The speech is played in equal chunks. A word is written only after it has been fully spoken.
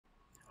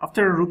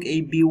After rook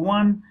a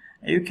b1,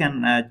 you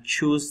can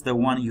choose the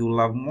one you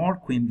love more,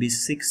 queen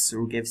b6,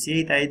 rook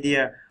fc8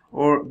 idea,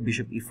 or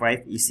bishop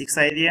e5, e6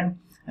 idea.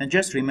 And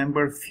just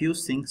remember few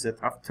things,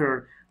 that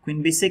after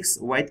queen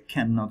b6, white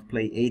cannot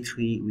play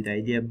a3 with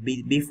idea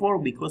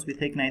b4 because we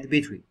take knight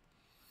b3.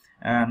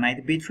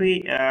 Knight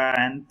b3,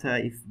 and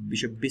if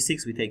bishop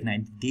b6, we take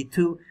knight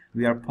d2,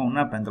 we are pawn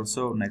up, and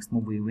also next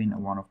move we win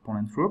one of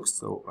opponent's rooks,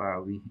 so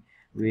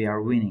we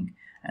are winning.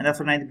 And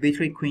after knight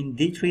b3, queen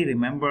d3,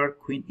 remember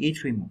queen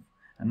e3 move,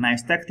 a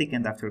nice tactic.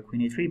 And after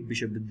queen e3,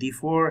 bishop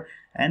d4,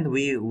 and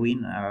we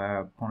win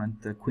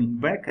opponent queen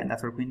back. And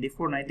after queen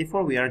d4, knight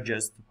d4, we are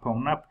just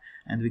pawn up,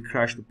 and we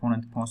crush the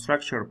opponent pawn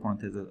structure.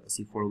 Opponent has a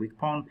c4 weak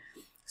pawn,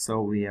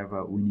 so we have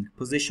a winning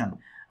position.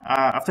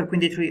 After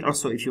queen d3,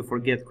 also if you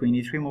forget queen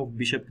e3 move,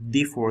 bishop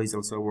d4 is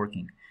also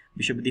working.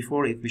 Bishop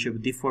d4, if bishop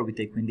d4, we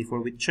take queen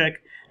d4 with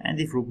check, and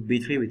if rook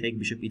b3, we take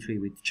bishop e3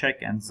 with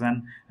check, and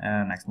then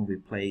next move we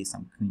play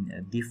some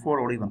queen d4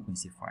 or even queen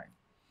c5.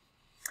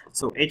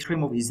 So h3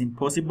 move is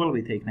impossible,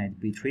 we take knight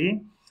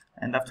b3,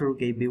 and after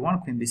rook a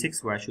b1, queen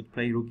b6, where I should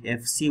play rook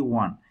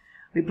fc1.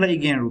 We play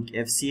again rook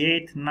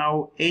fc8,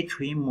 now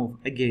a3 move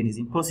again is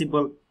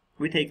impossible,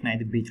 we take knight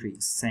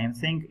b3, same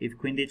thing. If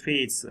queen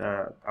d3, it's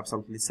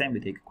absolutely the same,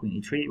 we take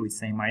queen e3 with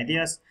same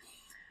ideas.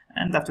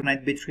 And after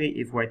knight b3,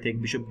 if I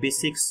take bishop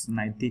b6,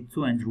 knight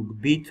d2 and rook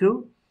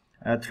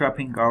b2,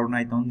 trapping our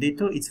knight on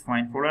d2, it's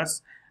fine for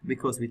us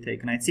because we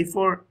take knight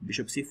c4,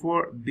 bishop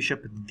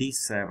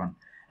d7,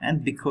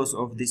 and because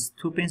of these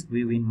two pins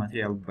we win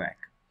material back.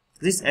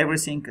 This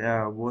everything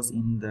was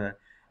in the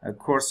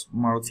course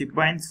Maroczy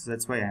binds,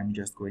 that's why I'm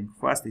just going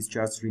fast. It's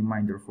just a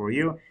reminder for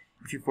you.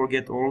 If you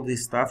forget all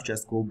this stuff,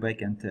 just go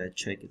back and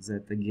check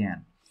that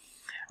again.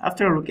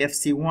 After rook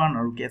fc1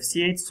 or rook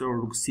fc8, so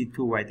rook c2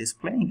 white is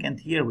playing, and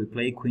here we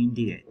play queen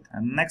d8.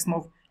 And next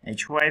move,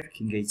 h5,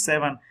 king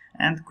h7,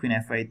 and queen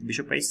f8,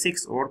 bishop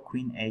h6, or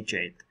queen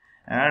h8.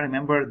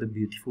 Remember the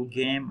beautiful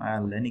game,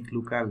 Lenik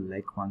Luka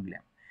Lek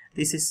Wanglem.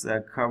 This is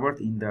covered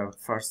in the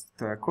first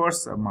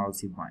course,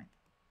 Maroczy bind.